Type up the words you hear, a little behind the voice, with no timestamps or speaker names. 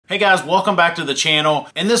Hey guys, welcome back to the channel.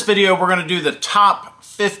 In this video, we're gonna do the top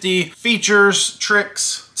 50 features,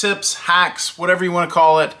 tricks, tips, hacks, whatever you wanna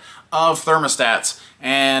call it, of thermostats.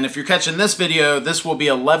 And if you're catching this video, this will be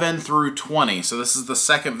 11 through 20. So this is the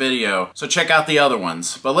second video. So check out the other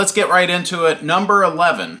ones. But let's get right into it. Number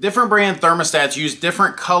 11. Different brand thermostats use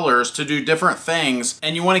different colors to do different things.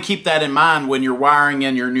 And you want to keep that in mind when you're wiring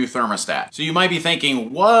in your new thermostat. So you might be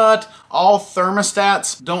thinking, what? All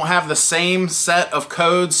thermostats don't have the same set of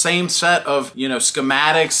codes, same set of,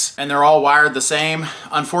 schematics, and they're all wired the same?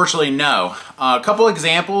 Unfortunately, no. A couple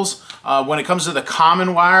examples. When it comes to the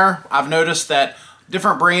common wire, I've noticed that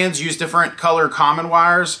different brands use different color common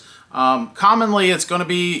wires. Commonly it's going to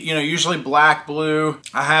be, usually black, blue.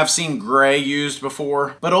 I have seen gray used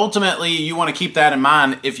before, but ultimately you want to keep that in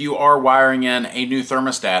mind if you are wiring in a new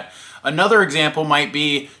thermostat. Another example might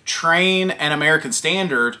be Trane and American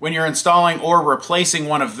Standard. When you're installing or replacing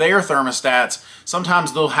one of their thermostats,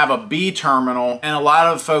 sometimes they'll have a B terminal, and a lot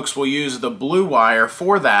of folks will use the blue wire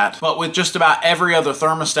for that. But with just about every other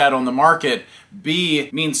thermostat on the market, B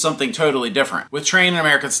means something totally different. With Trane and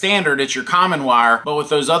American Standard, it's your common wire, but with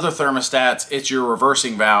those other thermostats, it's your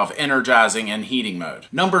reversing valve, energizing, and heating mode.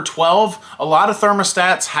 Number 12, a lot of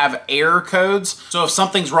thermostats have error codes. So if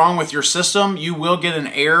something's wrong with your system, you will get an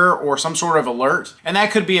error or some sort of alert. And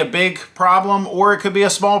that could be a big problem or it could be a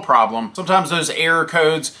small problem. Sometimes those error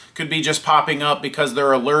codes could be just popping up because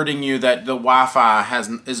they're alerting you that the Wi-Fi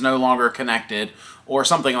is no longer connected or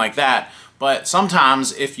something like that. But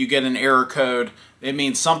sometimes if you get an error code, it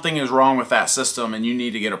means something is wrong with that system and you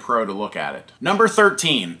need to get a pro to look at it. Number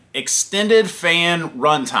 13, extended fan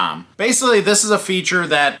runtime. Basically, this is a feature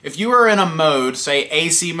that if you are in a mode, say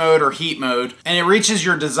AC mode or heat mode, and it reaches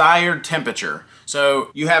your desired temperature, so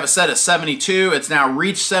you have it set at 72, it's now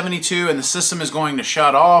reached 72 and the system is going to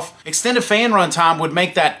shut off. Extended fan runtime would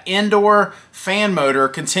make that indoor fan motor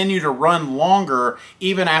continue to run longer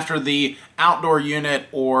even after the outdoor unit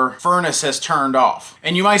or furnace has turned off.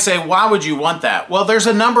 And you might say, why would you want that? Well, there's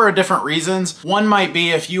a number of different reasons. One might be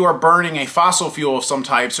if you are burning a fossil fuel of some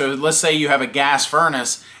type. So let's say you have a gas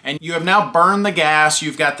furnace and you have now burned the gas,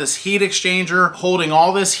 you've got this heat exchanger holding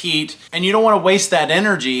all this heat, and you don't want to waste that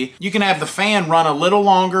energy. You can have the fan run a little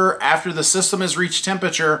longer after the system has reached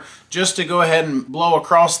temperature just to go ahead and blow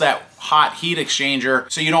across that hot heat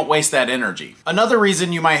exchanger so you don't waste that energy. Another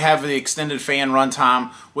reason you might have the extended fan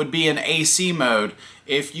runtime would be in AC mode.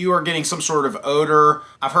 If you are getting some sort of odor,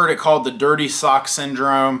 I've heard it called the dirty sock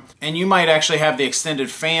syndrome, and you might actually have the extended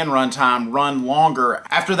fan runtime run longer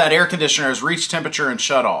after that air conditioner has reached temperature and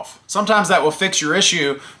shut off. Sometimes that will fix your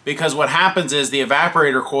issue because what happens is the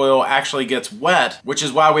evaporator coil actually gets wet, which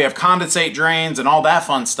is why we have condensate drains and all that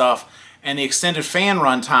fun stuff. And the extended fan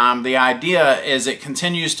runtime, the idea is it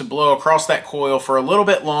continues to blow across that coil for a little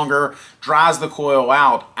bit longer, dries the coil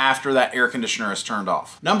out after that air conditioner is turned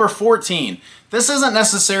off. Number 14, this isn't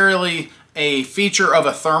necessarily a feature of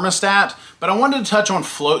a thermostat, but I wanted to touch on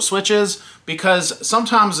float switches because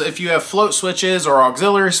sometimes if you have float switches or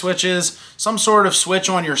auxiliary switches, some sort of switch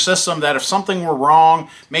on your system that if something were wrong,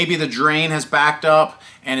 maybe the drain has backed up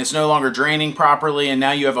and it's no longer draining properly and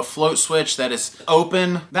now you have a float switch that is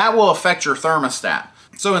open, that will affect your thermostat.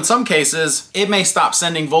 So in some cases, it may stop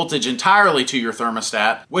sending voltage entirely to your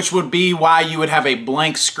thermostat, which would be why you would have a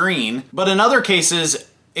blank screen. But in other cases,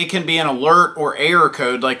 it can be an alert or error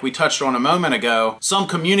code like we touched on a moment ago. Some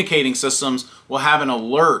communicating systems will have an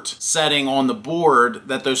alert setting on the board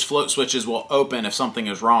that those float switches will open if something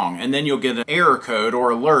is wrong. And then you'll get an error code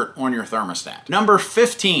or alert on your thermostat. Number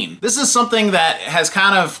 15. This is something that has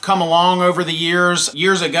kind of come along over the years.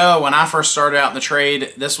 Years ago, when I first started out in the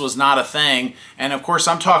trade, this was not a thing. And of course,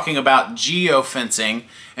 I'm talking about geofencing.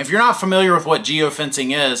 If you're not familiar with what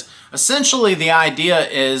geofencing is, essentially the idea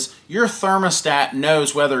is your thermostat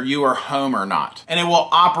knows whether you are home or not, and it will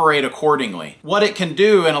operate accordingly. What it can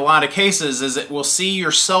do in a lot of cases is it will see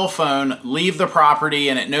your cell phone leave the property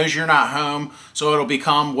and it knows you're not home, so it'll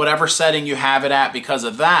become whatever setting you have it at because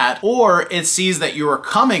of that. Or it sees that you are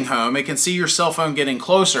coming home, it can see your cell phone getting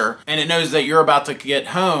closer, and it knows that you're about to get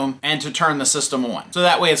home and to turn the system on. So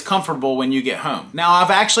that way it's comfortable when you get home. Now,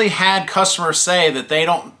 I've actually had customers say that they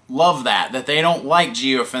don't love that they don't like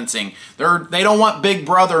geofencing. They don't want Big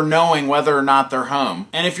Brother knowing whether or not they're home.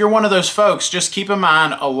 And if you're one of those folks, just keep in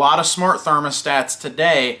mind a lot of smart thermostats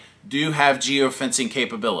today do have geofencing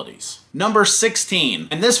capabilities. Number 16,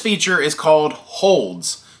 and this feature is called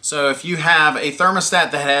holds. So if you have a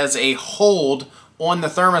thermostat that has a hold on the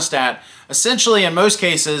thermostat, essentially in most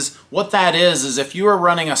cases what that is if you are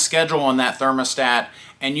running a schedule on that thermostat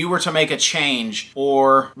and you were to make a change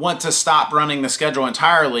or want to stop running the schedule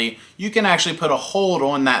entirely, you can actually put a hold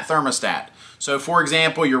on that thermostat. So for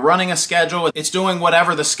example, you're running a schedule, it's doing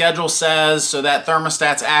whatever the schedule says, so that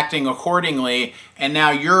thermostat's acting accordingly, and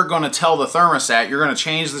now you're going to tell the thermostat, you're going to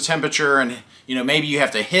change the temperature, and maybe you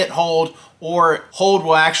have to hit hold, or hold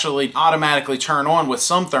will actually automatically turn on with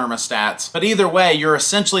some thermostats. But either way, you're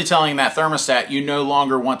essentially telling that thermostat you no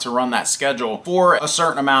longer want to run that schedule for a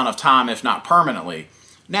certain amount of time, if not permanently.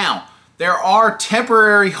 Now, there are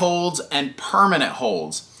temporary holds and permanent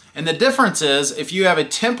holds. And the difference is, if you have a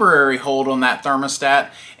temporary hold on that thermostat,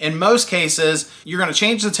 in most cases, you're going to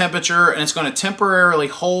change the temperature and it's going to temporarily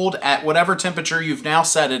hold at whatever temperature you've now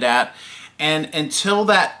set it at. And until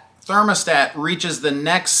that thermostat reaches the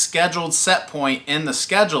next scheduled set point in the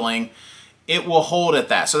scheduling, it will hold at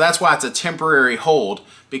that. So that's why it's a temporary hold,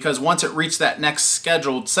 because once it reaches that next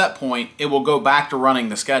scheduled set point, it will go back to running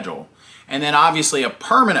the schedule. And then obviously a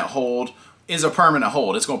permanent hold is a permanent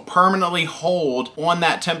hold. It's going to permanently hold on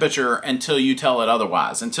that temperature until you tell it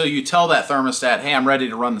otherwise, until you tell that thermostat, hey, I'm ready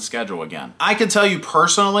to run the schedule again. I can tell you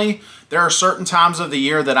personally, there are certain times of the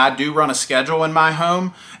year that I do run a schedule in my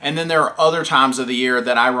home, and then there are other times of the year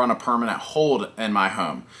that I run a permanent hold in my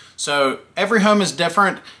home. So every home is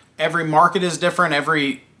different, every market is different,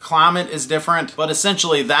 every climate is different, but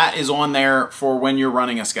essentially that is on there for when you're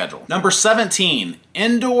running a schedule. Number 17,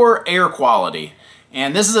 indoor air quality.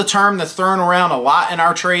 And this is a term that's thrown around a lot in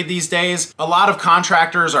our trade these days. A lot of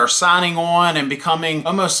contractors are signing on and becoming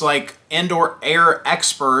almost like indoor air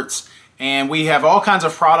experts. And we have all kinds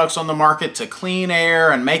of products on the market to clean air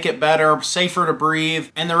and make it better, safer to breathe.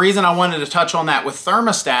 And the reason I wanted to touch on that with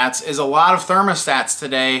thermostats is a lot of thermostats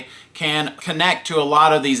today can connect to a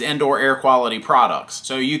lot of these indoor air quality products.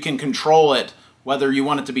 So you can control it, whether you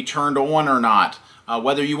want it to be turned on or not.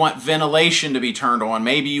 Whether you want ventilation to be turned on,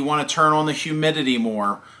 maybe you want to turn on the humidity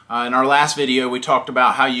more. In our last video, we talked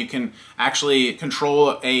about how you can actually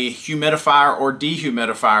control a humidifier or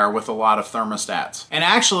dehumidifier with a lot of thermostats. And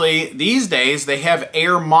actually, these days, they have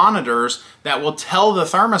air monitors that will tell the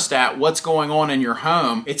thermostat what's going on in your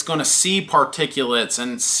home. It's going to see particulates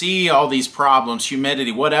and see all these problems,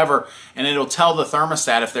 humidity, whatever, and it'll tell the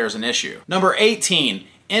thermostat if there's an issue. Number 18.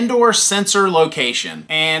 Indoor sensor location.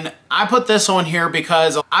 And I put this on here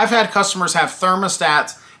because I've had customers have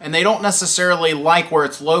thermostats and they don't necessarily like where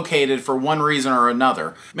it's located for one reason or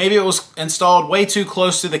another. Maybe it was installed way too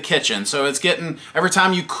close to the kitchen, so it's getting, every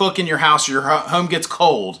time you cook in your house, your home gets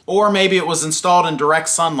cold. Or maybe it was installed in direct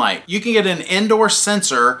sunlight. You can get an indoor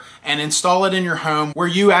sensor and install it in your home where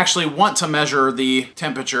you actually want to measure the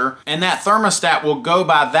temperature, and that thermostat will go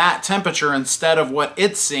by that temperature instead of what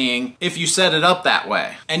it's seeing if you set it up that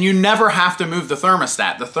way. And you never have to move the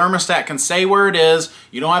thermostat. The thermostat can stay where it is.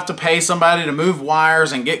 You don't have to pay somebody to move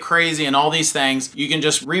wires and get crazy and all these things. You can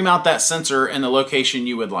just remount that sensor in the location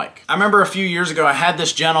you would like. I remember a few years ago I had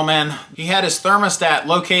this gentleman, he had his thermostat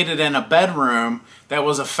located in a bedroom that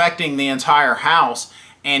was affecting the entire house,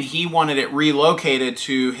 and he wanted it relocated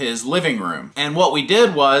to his living room. And what we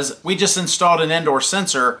did was we just installed an indoor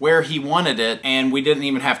sensor where he wanted it, and we didn't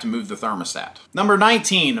even have to move the thermostat. Number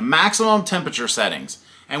 19, maximum temperature settings.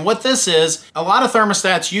 And what this is, a lot of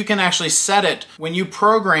thermostats, you can actually set it. When you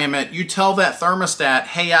program it, you tell that thermostat,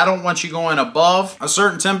 hey, I don't want you going above a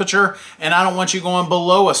certain temperature, and I don't want you going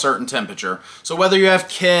below a certain temperature. So whether you have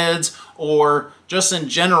kids or just in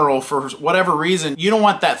general, for whatever reason, you don't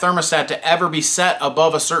want that thermostat to ever be set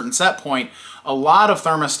above a certain set point. A lot of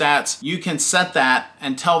thermostats, you can set that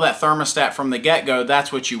and tell that thermostat from the get-go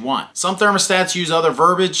that's what you want. Some thermostats use other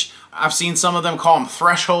verbiage. I've seen some of them call them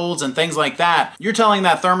thresholds and things like that. You're telling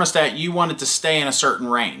that thermostat you want it to stay in a certain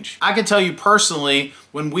range. I can tell you personally,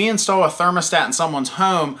 when we install a thermostat in someone's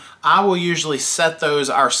home, I will usually set those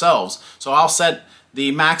ourselves. So I'll set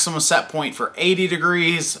the maximum set point for 80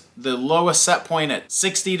 degrees, the lowest set point at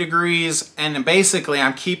 60 degrees, and basically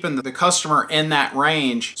I'm keeping the customer in that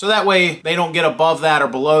range so that way they don't get above that or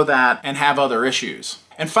below that and have other issues.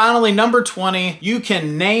 And finally, number 20, you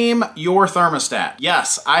can name your thermostat.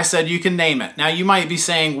 Yes, I said you can name it. Now you might be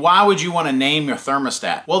saying, why would you want to name your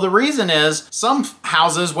thermostat? Well, the reason is some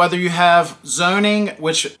houses, whether you have zoning,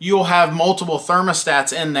 which you'll have multiple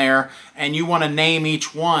thermostats in there, and you want to name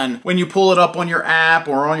each one, when you pull it up on your app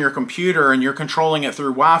or on your computer and you're controlling it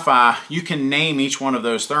through Wi-Fi, you can name each one of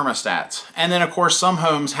those thermostats. And then of course some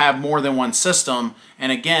homes have more than one system,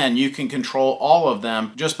 and again, you can control all of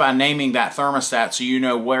them just by naming that thermostat so you know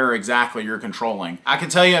know where exactly you're controlling. I can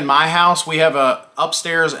tell you in my house, we have a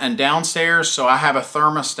upstairs and downstairs, so I have a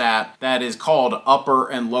thermostat that is called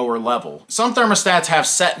upper and lower level. Some thermostats have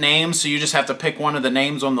set names, so you just have to pick one of the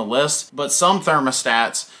names on the list, but some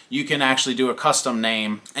thermostats, you can actually do a custom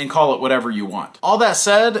name and call it whatever you want. All that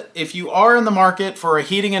said, if you are in the market for a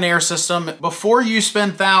heating and air system, before you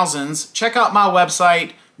spend thousands, check out my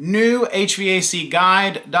website,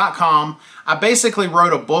 newhvacguide.com. I basically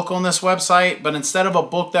wrote a book on this website, but instead of a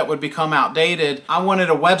book that would become outdated, I wanted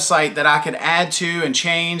a website that I could add to and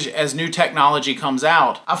change as new technology comes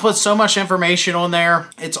out. I've put so much information on there.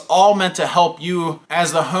 It's all meant to help you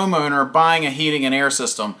as the homeowner buying a heating and air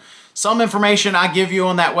system. Some information I give you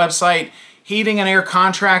on that website, heating and air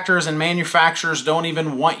contractors and manufacturers don't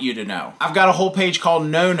even want you to know. I've got a whole page called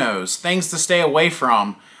No-Nos, things to stay away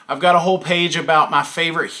from. I've got a whole page about my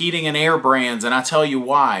favorite heating and air brands, and I tell you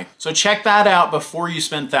why. So check that out before you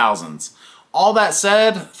spend thousands. All that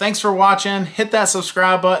said, thanks for watching. Hit that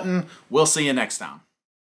subscribe button. We'll see you next time.